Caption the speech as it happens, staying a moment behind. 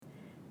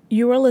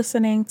You are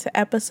listening to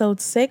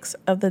episode 6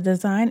 of the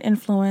Design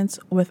Influence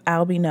with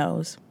Albie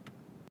Knows.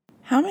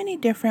 How many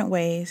different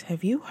ways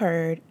have you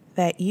heard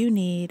that you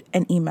need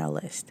an email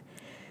list?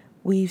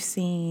 We've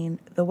seen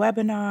the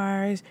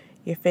webinars,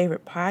 your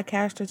favorite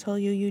podcaster tell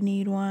you you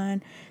need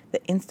one, the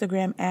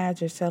Instagram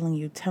ads are selling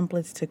you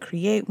templates to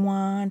create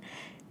one,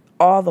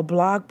 all the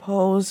blog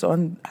posts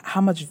on how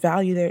much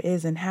value there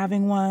is in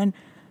having one.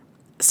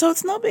 So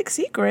it's no big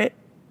secret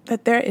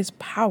that there is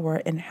power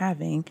in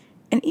having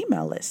an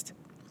email list.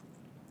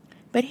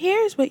 But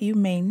here's what you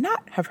may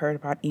not have heard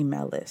about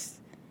email lists,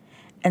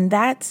 and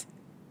that's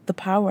the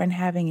power in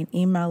having an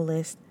email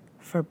list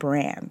for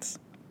brands.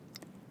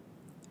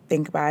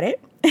 Think about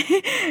it.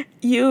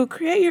 You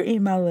create your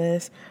email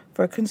list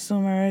for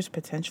consumers,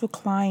 potential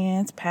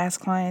clients, past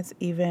clients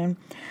even,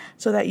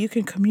 so that you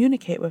can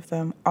communicate with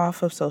them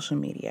off of social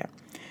media,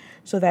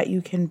 so that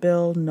you can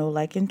build know,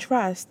 like, and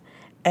trust,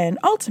 and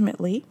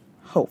ultimately,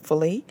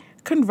 hopefully,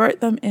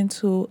 convert them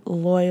into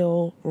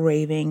loyal,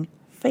 raving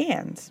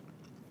fans.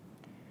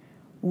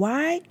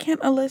 Why can't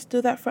a list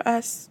do that for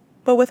us,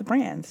 but with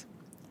brands?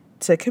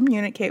 To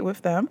communicate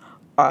with them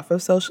off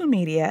of social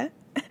media,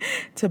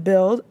 to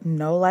build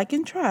know, like,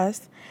 and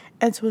trust,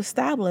 and to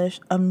establish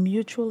a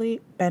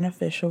mutually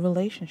beneficial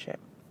relationship.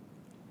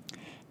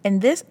 In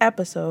this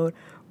episode,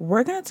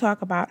 we're going to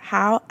talk about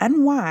how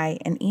and why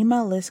an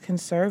email list can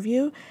serve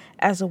you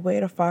as a way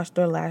to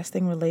foster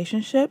lasting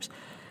relationships,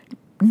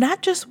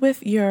 not just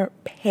with your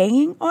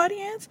paying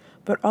audience,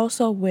 but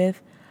also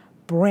with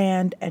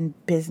brand and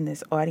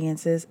business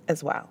audiences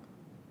as well.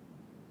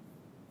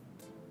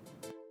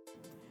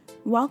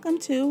 Welcome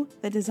to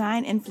The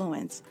Design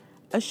Influence,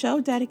 a show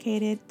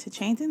dedicated to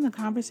changing the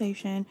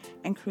conversation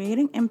and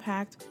creating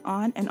impact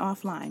on and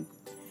offline.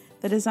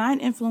 The Design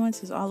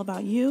Influence is all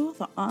about you,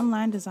 the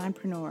online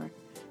designpreneur,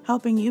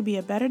 helping you be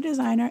a better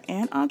designer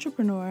and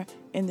entrepreneur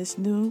in this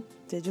new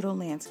digital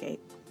landscape.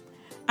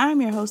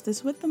 I'm your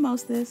hostess with the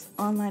mostest,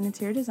 online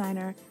interior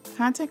designer,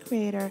 content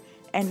creator,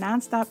 and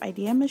nonstop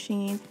idea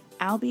machine,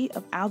 Albie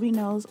of Albie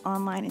Knows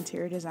Online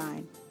Interior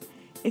Design.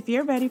 If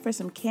you're ready for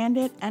some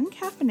candid and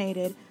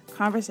caffeinated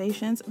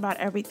conversations about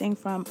everything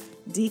from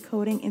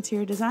decoding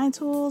interior design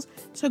tools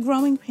to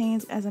growing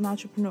pains as an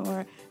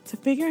entrepreneur to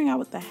figuring out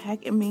what the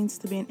heck it means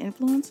to be an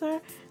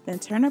influencer, then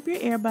turn up your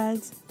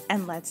earbuds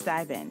and let's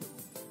dive in.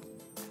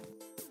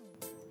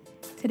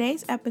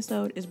 Today's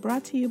episode is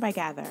brought to you by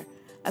Gather,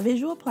 a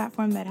visual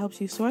platform that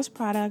helps you source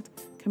product,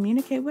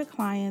 communicate with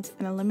clients,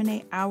 and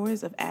eliminate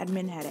hours of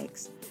admin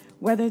headaches.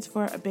 Whether it's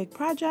for a big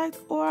project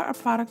or a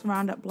product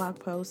roundup blog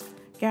post,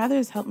 Gather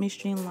has helped me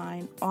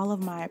streamline all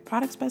of my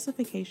product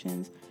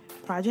specifications,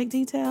 project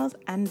details,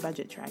 and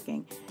budget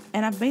tracking.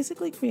 And I've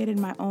basically created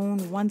my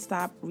own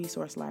one-stop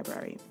resource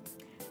library.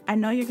 I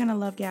know you're going to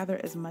love Gather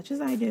as much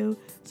as I do,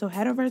 so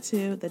head over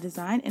to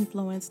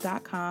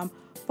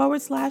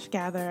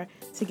thedesigninfluence.com/Gather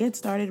to get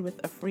started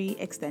with a free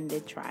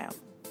extended trial.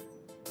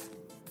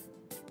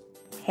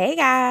 Hey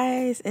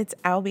guys, it's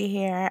Albie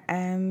here,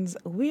 and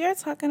we are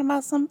talking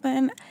about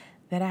something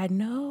that I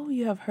know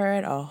you have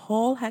heard a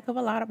whole heck of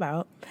a lot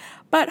about,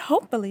 but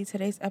hopefully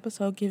today's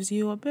episode gives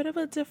you a bit of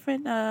a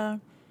different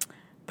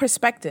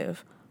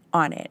perspective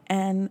on it,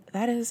 and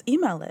that is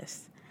email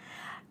lists.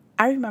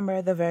 I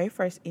remember the very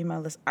first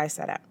email list I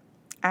set up.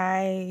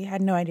 I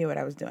had no idea what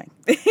I was doing,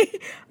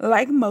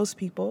 like most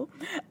people,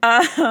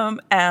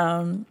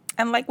 and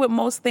like with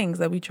most things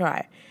that we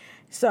try.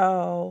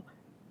 So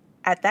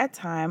at that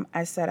time,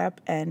 I set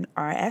up an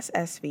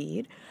RSS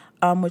feed,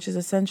 which is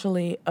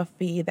essentially a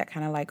feed that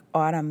kind of like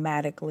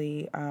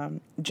automatically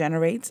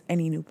generates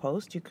any new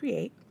post you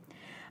create.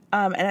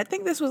 And I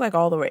think this was like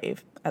all the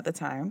rave at the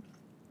time.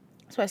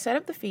 So I set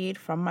up the feed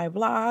from my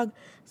blog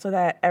so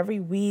that every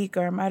week,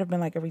 or it might have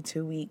been like every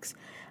 2 weeks,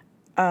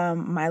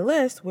 my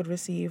list would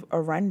receive a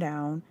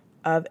rundown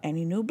of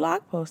any new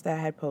blog post that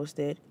I had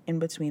posted in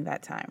between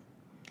that time.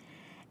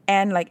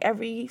 And like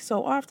every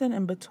so often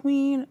in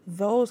between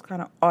those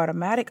kind of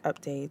automatic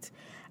updates,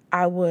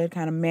 I would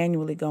kind of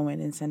manually go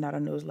in and send out a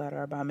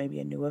newsletter about maybe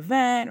a new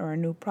event or a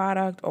new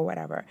product or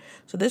whatever.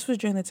 So this was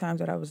during the times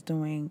that I was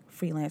doing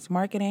freelance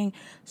marketing.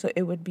 So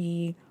it would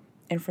be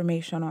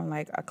information on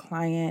like a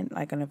client,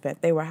 like an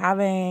event they were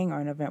having or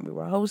an event we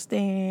were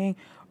hosting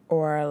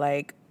or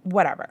like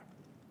whatever.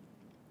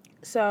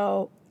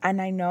 So,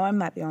 and I know I'm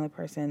not the only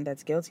person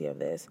that's guilty of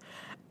this,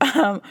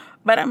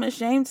 but I'm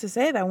ashamed to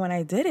say that when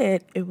I did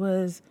it, it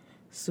was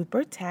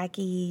super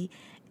tacky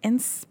and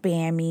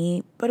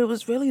spammy, but it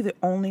was really the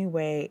only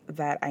way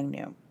that I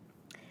knew.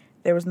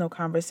 There was no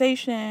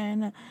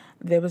conversation.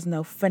 There was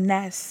no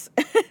finesse.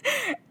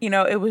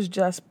 It was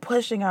just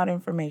pushing out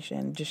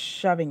information, just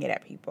shoving it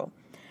at people.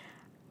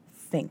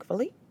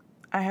 Thankfully,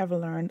 I have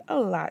learned a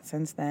lot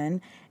since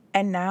then.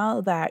 And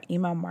now that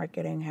email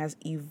marketing has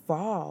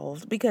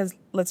evolved, because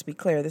let's be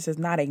clear, this is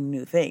not a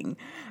new thing,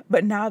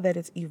 but now that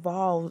it's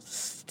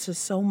evolved to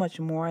so much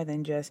more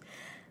than just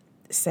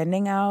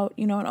sending out,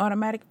 an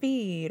automatic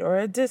feed or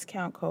a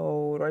discount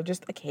code or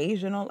just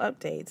occasional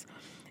updates,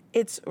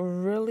 it's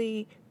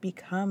really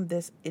become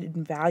this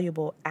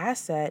invaluable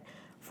asset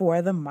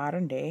for the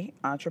modern day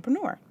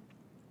entrepreneur.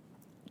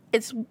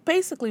 It's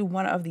basically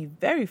one of the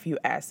very few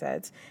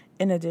assets,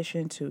 in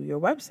addition to your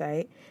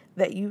website,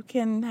 that you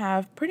can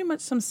have pretty much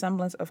some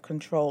semblance of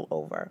control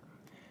over.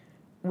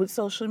 With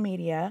social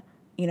media,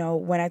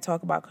 when I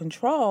talk about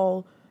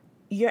control,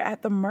 you're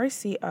at the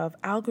mercy of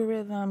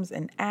algorithms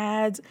and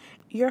ads.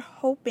 You're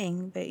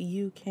hoping that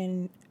you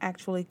can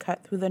actually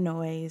cut through the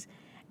noise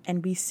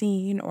and be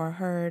seen or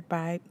heard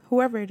by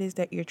whoever it is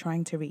that you're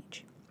trying to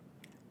reach,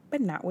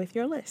 but not with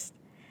your list.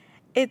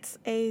 It's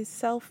a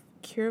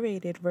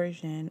self-curated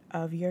version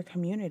of your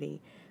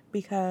community,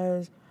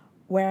 because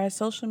whereas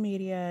social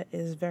media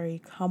is very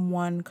come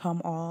one,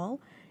 come all,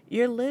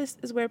 your list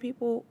is where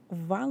people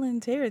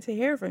volunteer to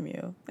hear from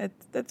you.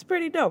 That's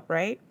pretty dope,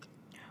 right?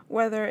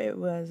 Whether it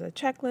was a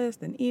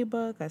checklist, an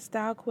ebook, a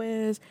style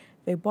quiz,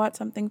 they bought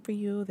something for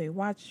you, they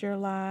watched your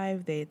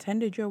live, they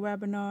attended your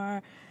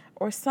webinar,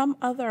 or some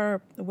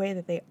other way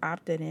that they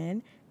opted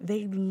in,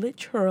 they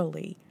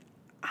literally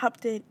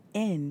opted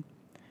in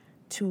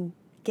to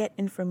get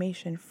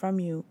information from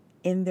you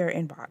in their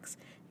inbox.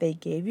 They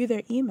gave you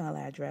their email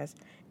address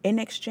in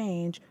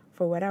exchange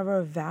for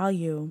whatever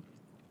value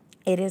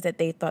it is that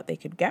they thought they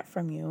could get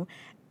from you.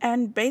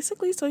 And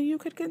basically, so you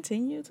could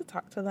continue to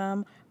talk to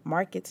them,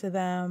 market to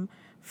them,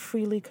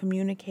 freely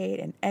communicate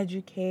and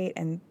educate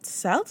and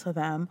sell to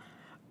them,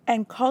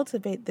 and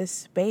cultivate this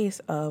space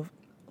of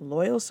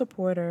loyal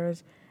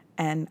supporters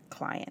and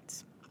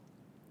clients.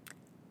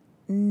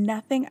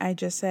 Nothing I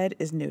just said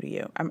is new to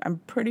you.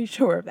 I'm pretty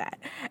sure of that.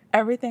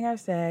 Everything I've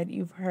said,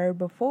 you've heard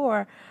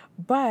before.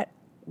 But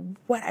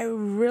what I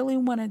really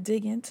want to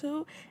dig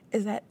into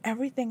is that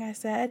everything I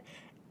said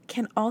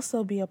can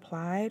also be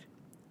applied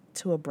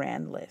to a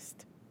brand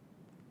list.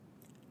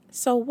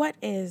 So, what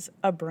is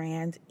a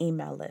brand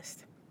email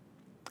list?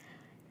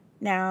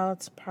 Now,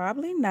 it's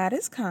probably not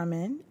as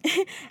common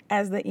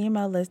as the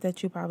email list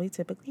that you probably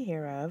typically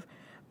hear of,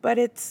 but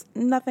it's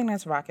nothing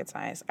that's rocket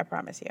science, I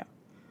promise you.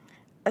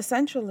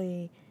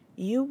 Essentially,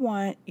 you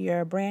want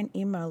your brand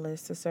email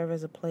list to serve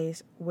as a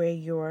place where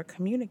you're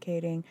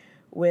communicating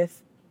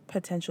with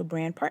potential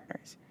brand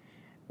partners,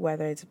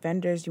 whether it's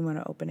vendors you want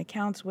to open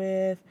accounts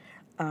with,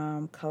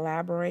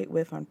 collaborate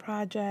with on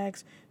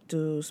projects,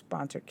 do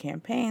sponsored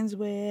campaigns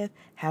with,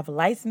 have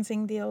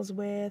licensing deals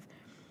with.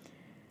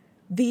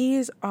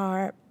 These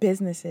are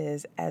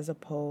businesses as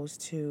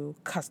opposed to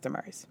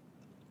customers.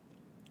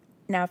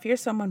 Now, if you're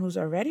someone who's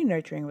already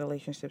nurturing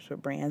relationships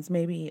with brands,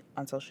 maybe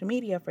on social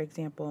media, for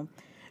example,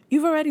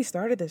 you've already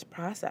started this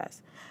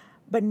process.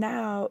 But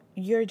now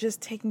you're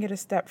just taking it a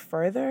step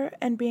further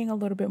and being a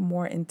little bit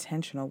more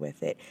intentional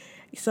with it.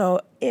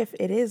 So if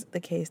it is the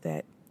case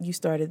that you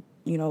started,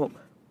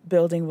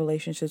 building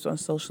relationships on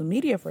social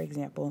media, for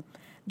example,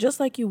 just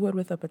like you would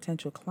with a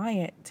potential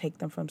client, take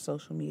them from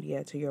social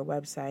media to your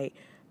website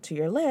to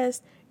your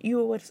list,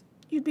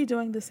 you'd be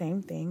doing the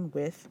same thing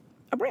with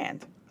a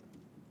brand.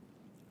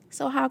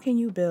 So how can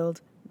you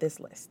build this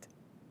list?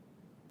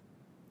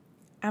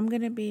 I'm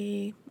going to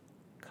be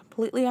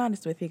completely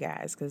honest with you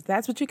guys, because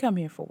that's what you come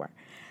here for.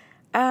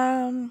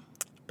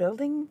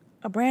 Building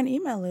a brand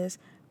email list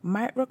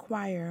might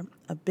require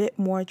a bit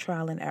more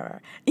trial and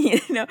error.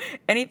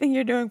 Anything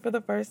you're doing for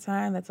the first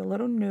time that's a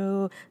little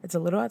new, that's a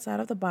little outside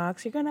of the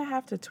box, you're going to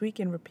have to tweak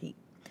and repeat.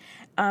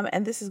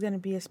 And this is going to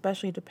be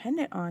especially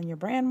dependent on your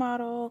brand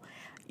model,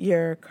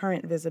 your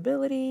current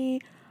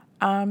visibility,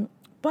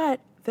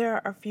 but there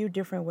are a few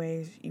different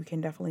ways you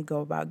can definitely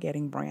go about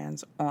getting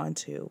brands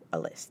onto a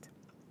list.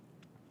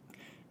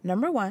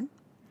 Number one,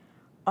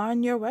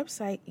 on your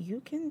website,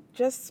 you can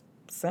just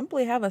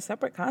simply have a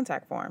separate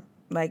contact form.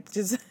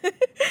 Just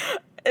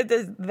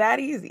it's that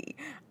easy.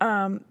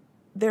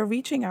 They're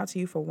reaching out to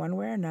you for one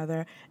way or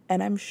another,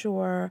 and I'm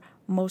sure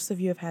most of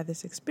you have had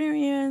this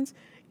experience.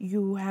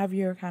 You have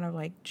your kind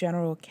of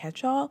general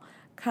catch-all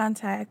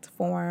contact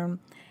form,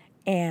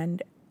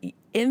 and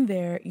in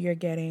there you're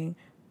getting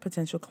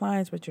potential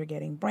clients, but you're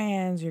getting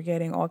brands, you're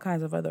getting all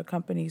kinds of other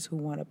companies who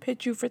want to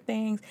pitch you for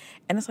things.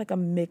 And it's like a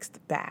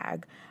mixed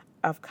bag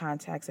of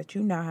contacts that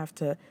you now have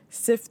to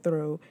sift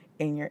through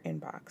in your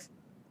inbox.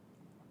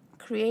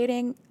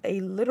 Creating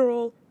a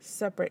literal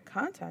separate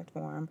contact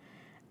form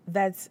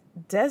that's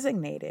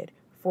designated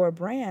for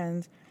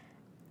brands,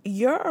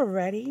 you're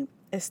already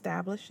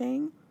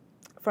establishing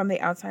from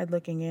the outside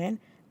looking in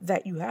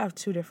that you have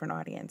two different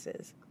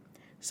audiences.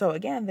 So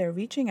again, they're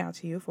reaching out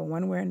to you for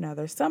one way or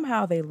another.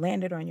 Somehow they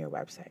landed on your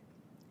website.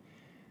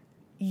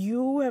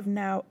 You have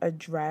now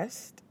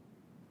addressed,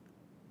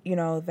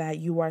 that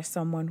you are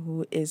someone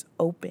who is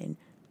open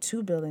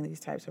to building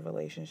these types of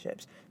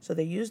relationships. So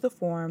they use the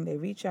form, they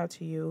reach out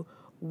to you.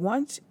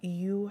 Once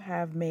you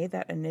have made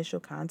that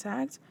initial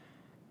contact,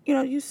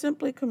 you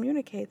simply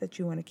communicate that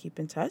you want to keep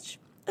in touch,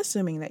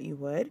 assuming that you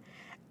would,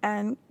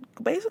 and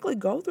basically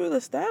go through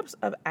the steps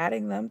of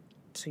adding them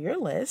to your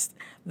list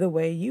the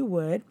way you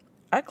would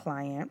a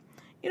client,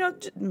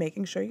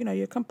 making sure,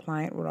 you're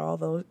compliant with all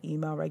those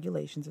email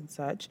regulations and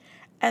such.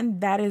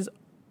 And that is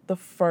the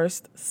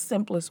first,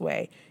 simplest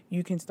way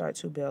you can start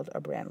to build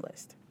a brand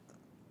list.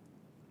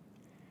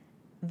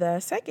 The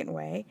second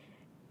way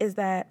is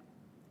that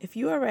if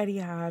you already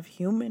have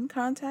human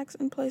contacts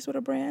in place with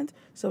a brand,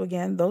 so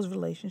again, those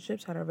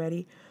relationships had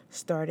already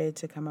started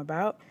to come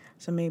about.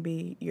 So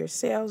maybe your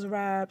sales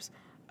reps,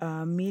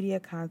 media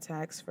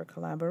contacts for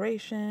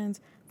collaborations,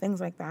 things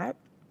like that.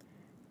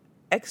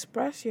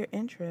 Express your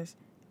interest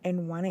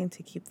in wanting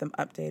to keep them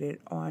updated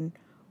on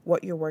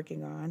what you're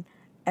working on,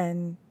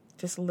 and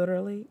just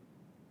literally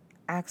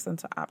ask them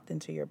to opt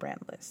into your brand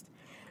list.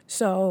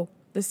 So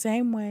the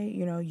same way,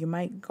 you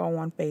might go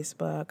on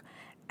Facebook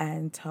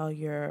and tell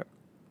your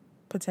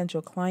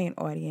potential client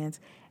audience,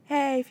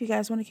 hey, if you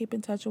guys want to keep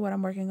in touch with what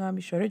I'm working on,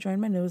 be sure to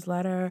join my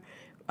newsletter,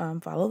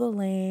 follow the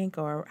link,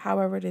 or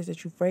however it is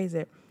that you phrase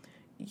it.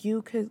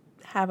 You could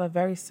have a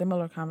very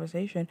similar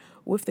conversation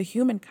with the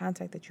human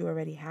contact that you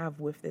already have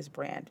with this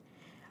brand.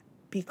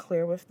 Be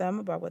clear with them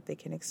about what they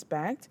can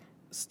expect.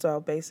 So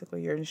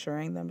basically, you're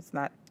ensuring them it's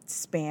not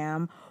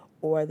spam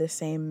or the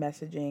same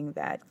messaging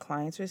that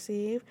clients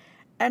receive.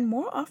 And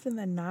more often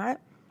than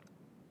not,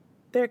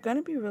 they're going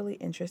to be really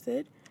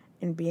interested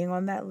in being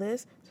on that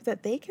list so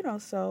that they can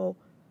also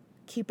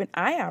keep an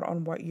eye out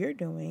on what you're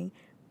doing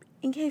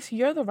in case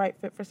you're the right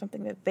fit for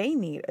something that they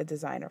need a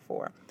designer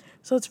for.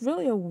 So it's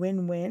really a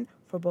win-win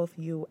for both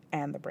you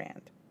and the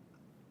brand.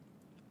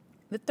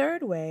 The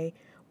third way,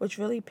 which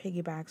really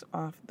piggybacks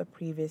off the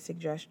previous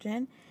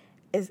suggestion,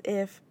 is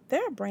if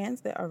there are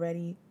brands that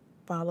already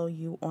follow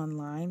you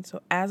online.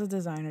 So as a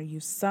designer, you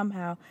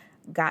somehow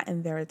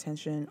gotten their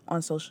attention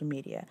on social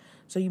media.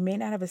 So you may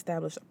not have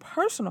established a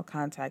personal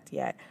contact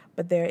yet,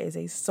 but there is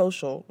a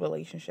social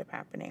relationship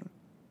happening.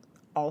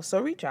 Also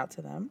reach out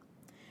to them.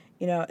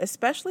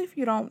 Especially if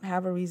you don't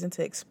have a reason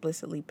to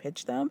explicitly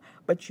pitch them,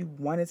 but you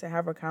wanted to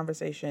have a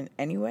conversation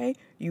anyway,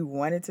 you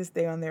wanted to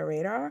stay on their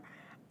radar,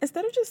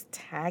 instead of just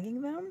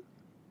tagging them,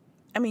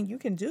 you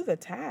can do the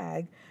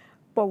tag,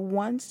 but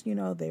once,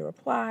 they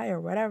reply or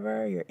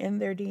whatever, you're in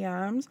their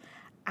DMs,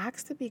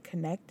 ask to be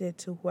connected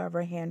to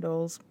whoever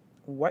handles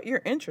what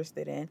you're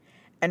interested in.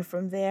 And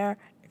from there,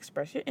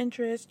 express your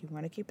interest. You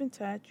want to keep in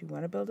touch. You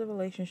want to build a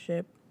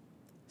relationship,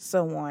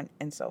 so on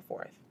and so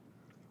forth.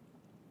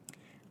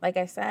 Like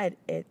I said,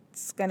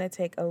 it's going to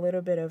take a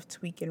little bit of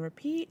tweak and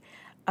repeat.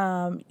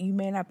 You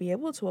may not be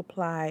able to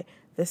apply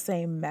the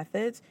same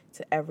methods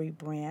to every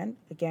brand,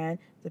 again,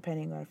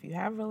 depending on if you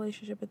have a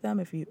relationship with them,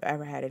 if you've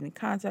ever had any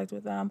contact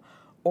with them,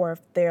 or if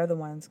they're the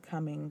ones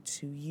coming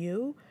to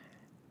you.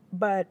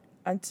 But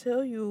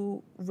until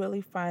you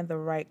really find the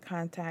right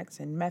contacts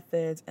and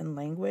methods and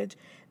language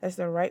that's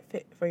the right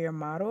fit for your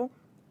model,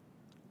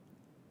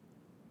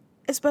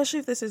 especially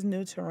if this is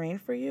new terrain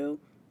for you,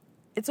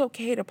 it's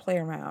okay to play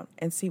around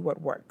and see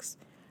what works.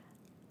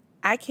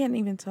 I can't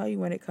even tell you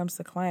when it comes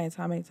to clients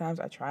how many times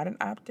I tried an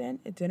opt-in,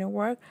 it didn't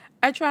work.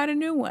 I tried a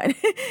new one.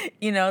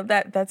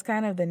 That's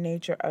kind of the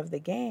nature of the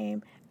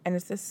game. And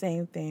it's the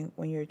same thing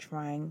when you're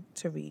trying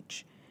to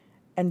reach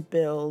and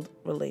build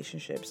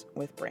relationships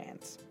with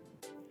brands.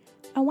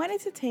 I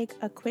wanted to take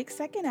a quick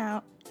second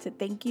out to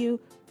thank you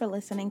for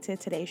listening to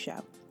today's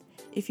show.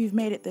 If you've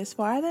made it this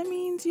far, that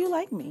means you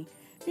like me.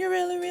 You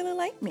really, really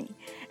like me.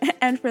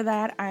 And for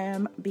that, I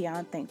am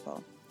beyond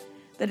thankful.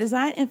 The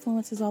Design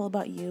Influence is all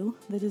about you,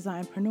 the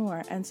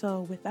designpreneur. And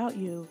so without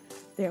you,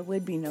 there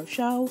would be no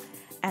show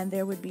and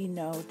there would be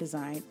no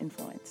Design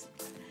Influence.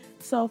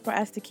 So for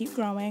us to keep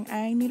growing,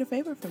 I need a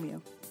favor from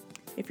you.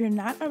 If you're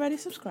not already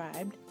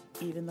subscribed,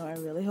 even though I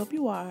really hope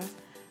you are,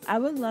 I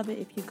would love it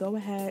if you go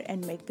ahead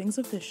and make things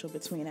official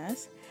between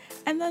us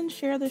and then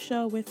share the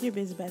show with your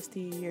biz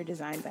bestie, your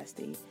design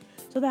bestie,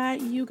 so that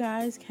you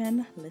guys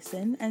can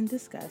listen and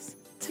discuss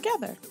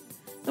together.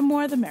 The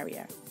more, the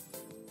merrier.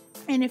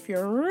 And if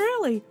you're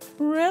really,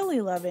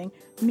 really loving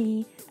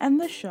me and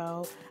the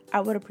show, I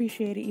would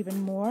appreciate it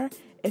even more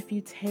if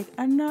you take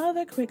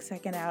another quick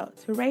second out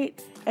to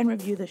rate and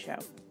review the show.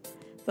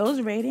 Those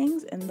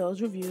ratings and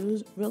those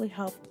reviews really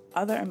help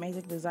other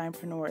amazing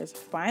designpreneurs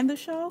find the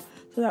show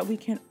so that we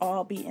can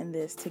all be in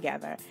this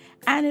together.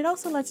 And it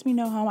also lets me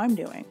know how I'm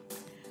doing.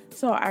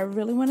 So I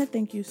really want to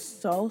thank you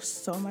so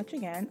much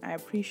again. I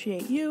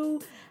appreciate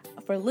you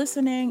for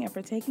listening and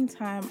for taking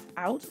time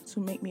out to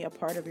make me a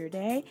part of your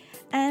day.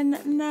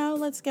 And now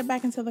let's get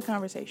back into the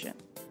conversation.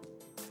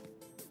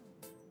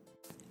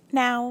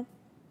 Now,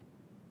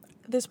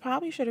 this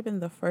probably should have been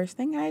the first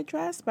thing I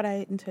addressed, but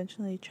I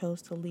intentionally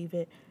chose to leave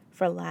it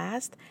for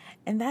last.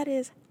 And that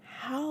is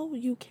how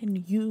you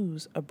can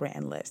use a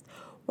brand list.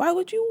 Why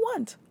would you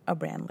want a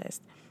brand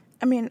list?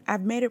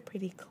 I've made it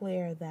pretty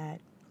clear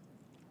that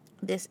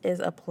this is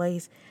a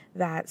place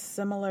that's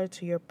similar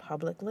to your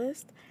public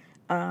list,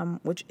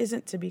 which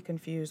isn't to be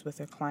confused with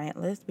your client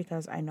list,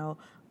 because I know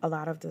a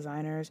lot of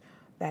designers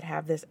that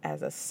have this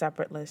as a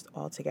separate list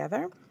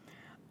altogether.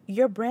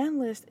 Your brand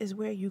list is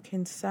where you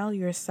can sell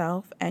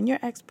yourself and your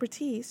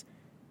expertise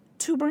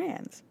to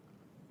brands.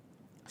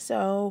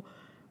 So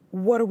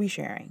what are we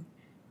sharing?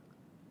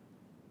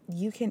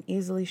 You can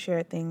easily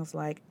share things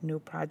like new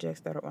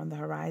projects that are on the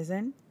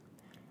horizon,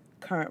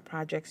 current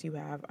projects you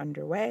have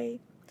underway,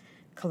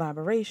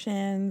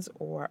 collaborations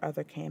or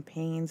other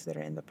campaigns that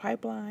are in the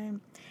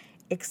pipeline,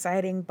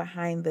 exciting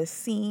behind the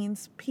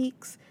scenes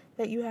peeks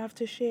that you have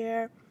to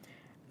share.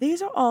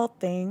 These are all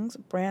things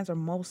brands are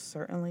most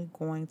certainly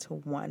going to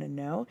want to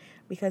know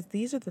because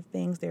these are the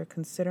things they're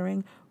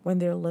considering when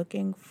they're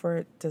looking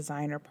for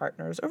designer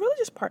partners or really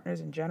just partners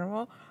in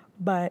general,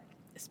 but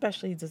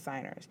especially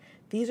designers.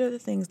 These are the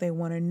things they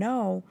want to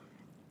know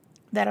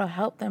that'll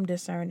help them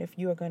discern if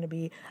you are going to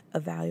be a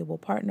valuable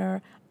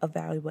partner, a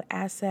valuable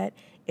asset,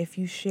 if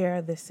you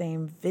share the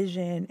same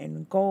vision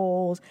and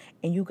goals,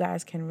 and you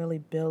guys can really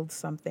build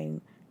something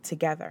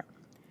together.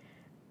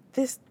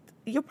 This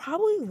You're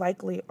probably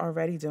likely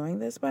already doing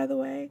this, by the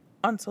way,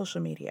 on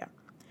social media.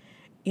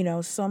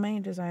 So many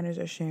designers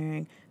are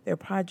sharing their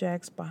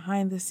projects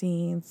behind the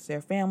scenes,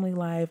 their family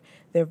life,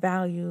 their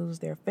values,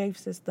 their faith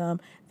system,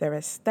 their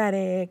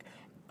aesthetic,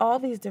 all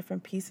these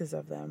different pieces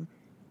of them.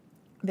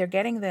 They're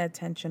getting the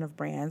attention of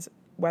brands,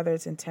 whether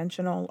it's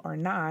intentional or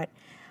not,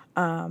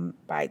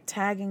 by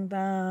tagging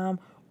them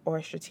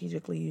or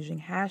strategically using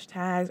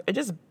hashtags or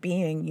just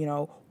being,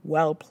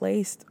 well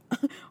placed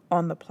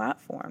on the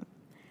platform.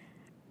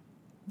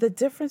 The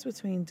difference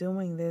between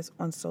doing this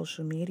on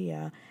social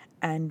media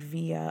and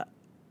via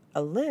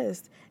a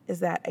list is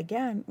that,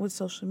 again, with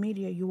social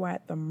media, you are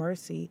at the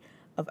mercy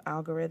of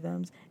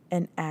algorithms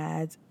and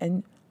ads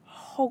and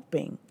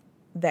hoping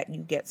that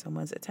you get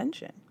someone's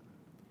attention.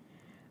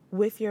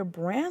 With your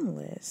brand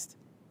list,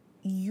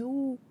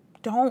 you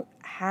don't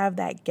have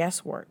that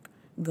guesswork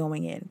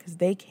going in because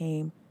they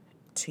came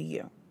to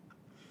you.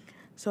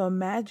 So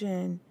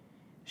imagine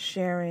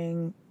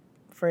sharing,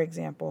 for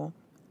example,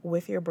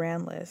 with your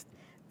brand list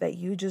that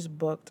you just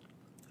booked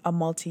a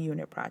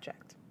multi-unit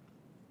project.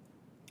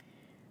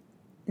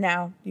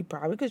 Now, you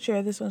probably could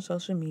share this on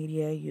social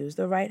media, use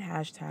the right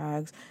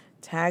hashtags,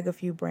 tag a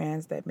few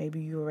brands that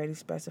maybe you already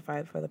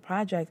specified for the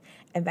project,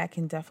 and that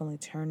can definitely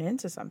turn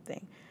into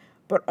something.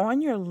 But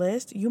on your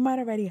list, you might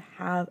already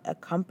have a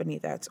company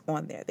that's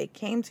on there. They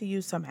came to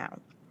you somehow,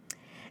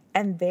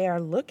 and they are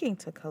looking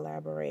to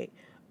collaborate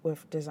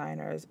with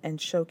designers and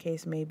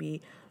showcase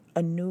maybe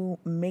a new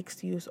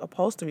mixed use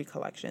upholstery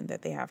collection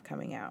that they have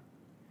coming out.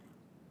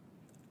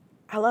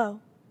 Hello,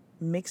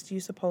 mixed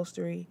use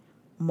upholstery,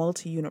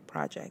 multi-unit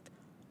project.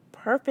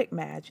 Perfect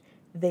match.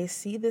 They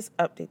see this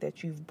update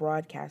that you've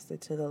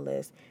broadcasted to the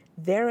list.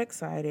 They're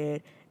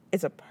excited.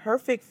 It's a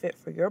perfect fit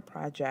for your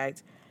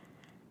project.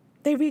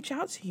 They reach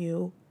out to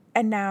you,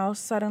 and now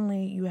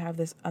suddenly you have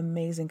this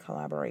amazing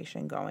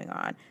collaboration going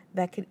on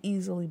that could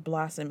easily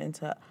blossom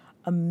into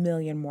a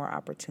million more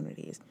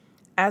opportunities.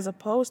 As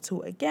opposed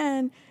to,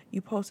 again,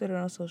 you posted it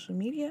on social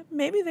media.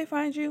 Maybe they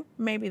find you,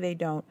 maybe they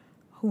don't.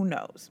 Who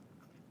knows?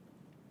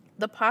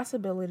 The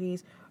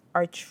possibilities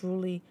are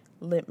truly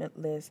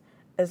limitless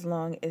as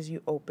long as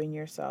you open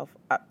yourself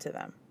up to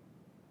them.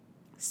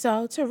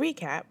 So, to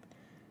recap,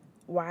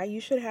 why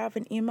you should have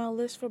an email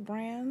list for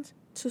brands: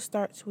 to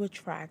start to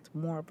attract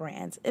more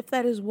brands. If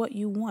that is what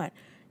you want,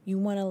 you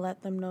want to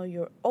let them know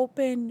you're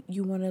open,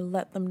 you want to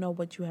let them know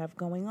what you have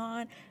going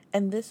on,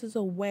 and this is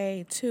a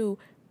way to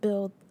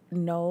build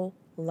know,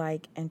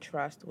 like, and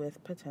trust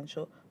with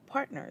potential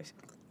partners.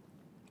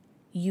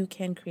 You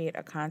can create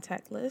a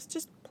contact list,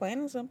 just plain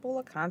and simple,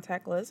 a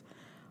contact list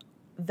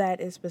that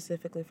is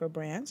specifically for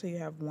brands. So you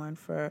have one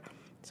for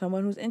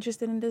someone who's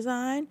interested in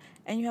design,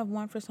 and you have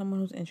one for someone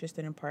who's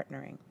interested in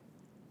partnering.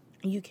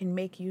 You can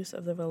make use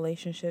of the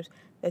relationships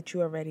that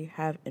you already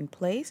have in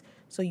place.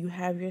 So you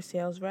have your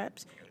sales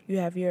reps, you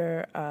have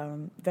your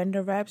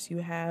vendor reps, you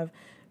have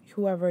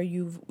whoever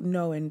you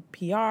know in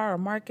PR or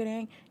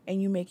marketing,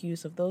 and you make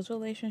use of those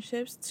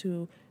relationships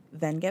to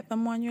then get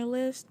them on your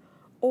list.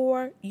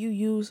 Or you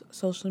use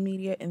social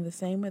media in the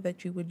same way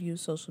that you would use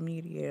social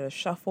media to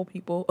shuffle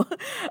people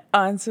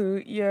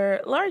onto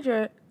your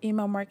larger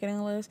email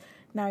marketing list.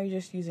 Now you're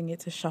just using it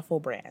to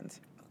shuffle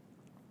brands.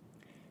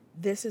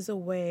 This is a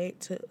way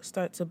to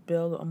start to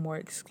build a more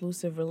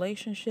exclusive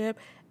relationship,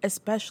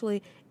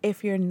 especially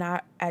if you're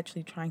not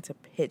actually trying to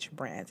pitch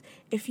brands.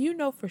 If you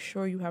know for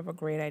sure you have a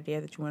great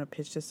idea that you want to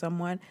pitch to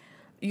someone,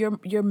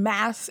 your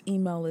mass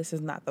email list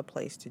is not the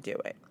place to do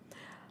it.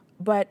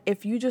 But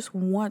if you just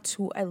want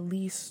to at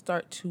least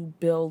start to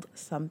build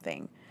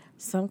something,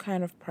 some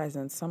kind of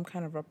presence, some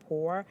kind of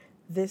rapport,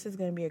 this is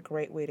going to be a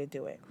great way to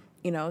do it.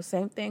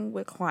 Same thing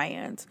with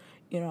clients.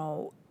 You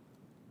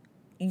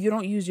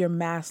don't use your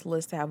mass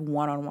list to have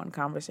one-on-one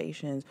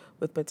conversations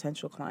with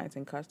potential clients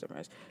and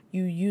customers.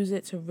 You use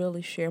it to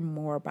really share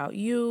more about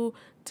you,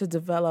 to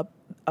develop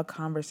a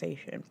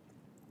conversation.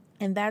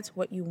 And that's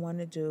what you want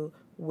to do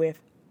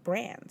with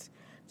brands.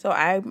 So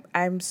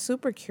I'm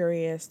super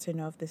curious to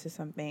know if this is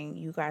something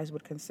you guys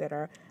would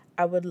consider.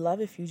 I would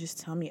love if you just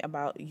tell me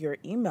about your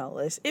email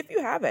list, if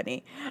you have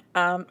any.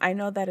 I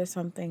know that is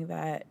something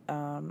that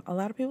a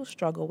lot of people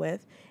struggle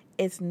with.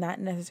 It's not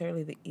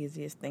necessarily the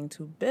easiest thing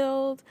to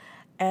build,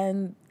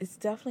 and it's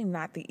definitely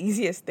not the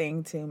easiest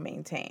thing to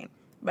maintain.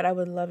 But I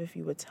would love if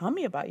you would tell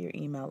me about your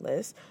email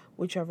list,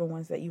 whichever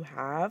ones that you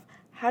have.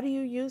 How do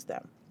you use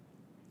them?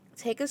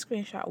 Take a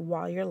screenshot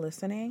while you're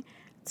listening,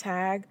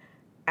 tag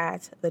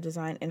at the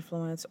Design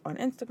Influence on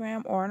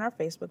Instagram or on our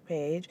Facebook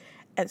page,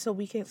 and so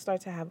we can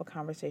start to have a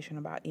conversation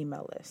about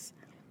email lists.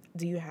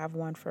 Do you have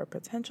one for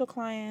potential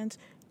clients?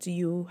 Do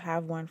you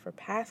have one for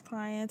past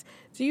clients?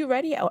 Do you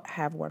already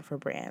have one for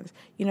brands?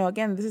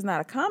 Again, this is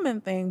not a common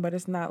thing, but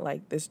it's not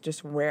like this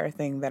just rare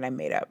thing that I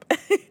made up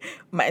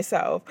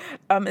myself.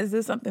 Is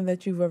this something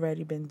that you've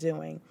already been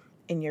doing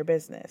in your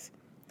business?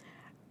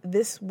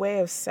 This way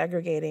of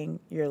segregating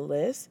your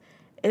list,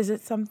 is it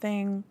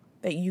something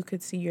that you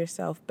could see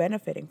yourself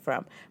benefiting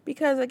from?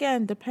 Because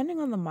again, depending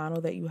on the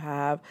model that you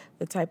have,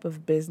 the type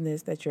of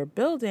business that you're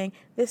building,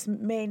 this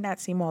may not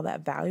seem all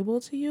that valuable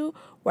to you.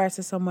 Whereas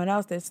to someone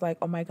else, it's like,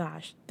 oh my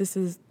gosh, this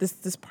is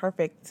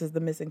perfect. This is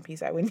the missing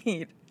piece I would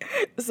need.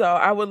 So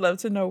I would love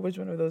to know which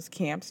one of those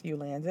camps you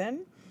land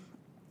in.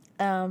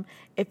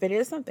 If it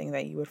is something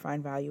that you would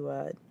find value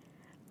in,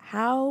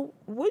 how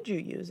would you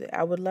use it?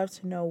 I would love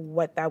to know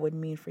what that would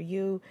mean for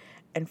you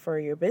and for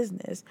your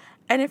business.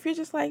 And if you're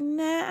just like,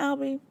 nah,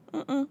 Albie,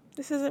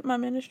 this isn't my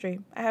ministry,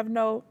 I have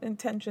no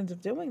intentions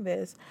of doing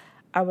this,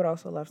 I would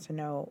also love to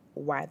know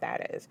why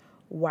that is,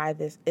 why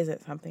this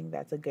isn't something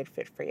that's a good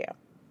fit for you.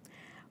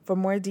 For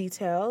more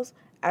details,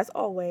 as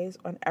always,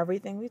 on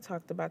everything we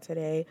talked about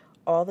today,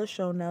 all the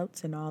show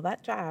notes and all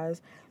that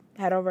jazz,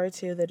 head over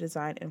to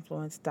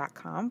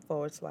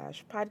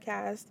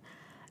thedesigninfluence.com/podcast.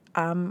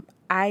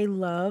 I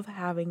love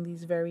having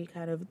these very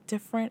kind of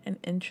different and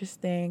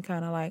interesting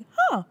kind of like,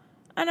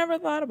 I never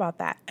thought about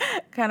that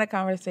kind of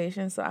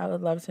conversations. So I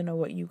would love to know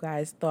what you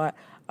guys thought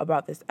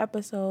about this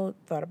episode,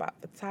 thought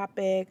about the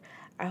topic.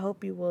 I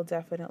hope you will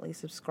definitely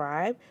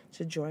subscribe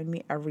to join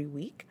me every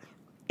week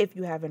if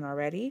you haven't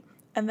already.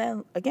 And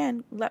then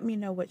again, let me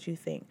know what you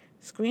think.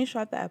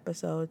 Screenshot the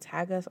episode,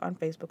 tag us on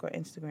Facebook or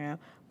Instagram,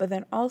 but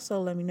then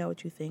also let me know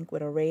what you think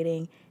with a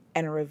rating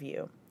and a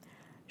review.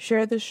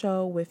 Share the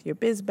show with your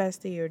biz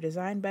bestie, your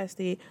design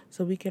bestie,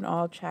 so we can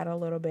all chat a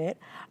little bit.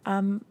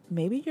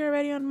 Maybe you're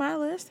already on my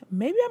list.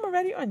 Maybe I'm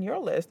already on your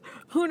list.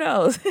 Who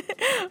knows?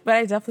 But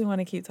I definitely want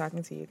to keep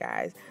talking to you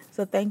guys.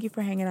 So thank you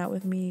for hanging out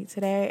with me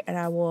today, and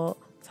I will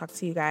talk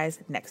to you guys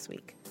next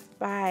week.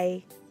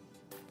 Bye.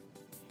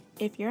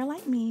 If you're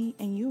like me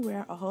and you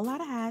wear a whole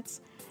lot of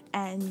hats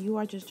and you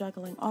are just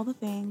juggling all the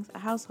things, a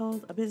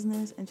household, a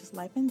business, and just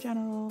life in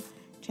general,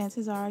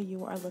 chances are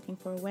you are looking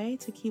for a way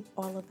to keep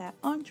all of that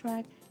on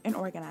track and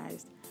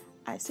organized.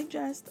 I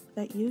suggest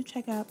that you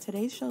check out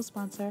today's show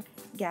sponsor,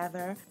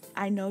 Gather.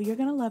 I know you're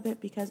going to love it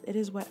because it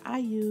is what I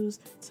use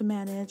to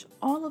manage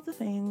all of the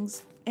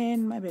things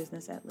in my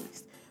business, at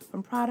least.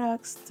 From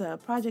products to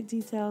project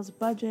details,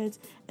 budgets,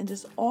 and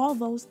just all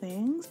those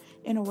things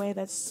in a way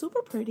that's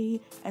super pretty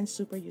and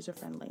super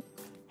user-friendly.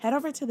 Head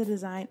over to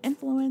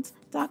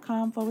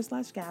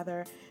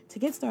thedesigninfluence.com/gather to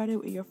get started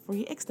with your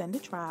free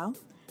extended trial.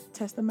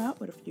 Test them out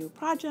with a few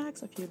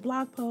projects, a few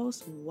blog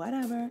posts,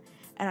 whatever,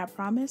 and I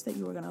promise that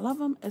you are going to love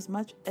them as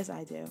much as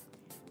I do.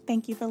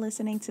 Thank you for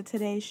listening to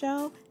today's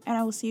show, and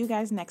I will see you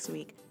guys next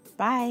week.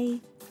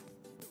 Bye.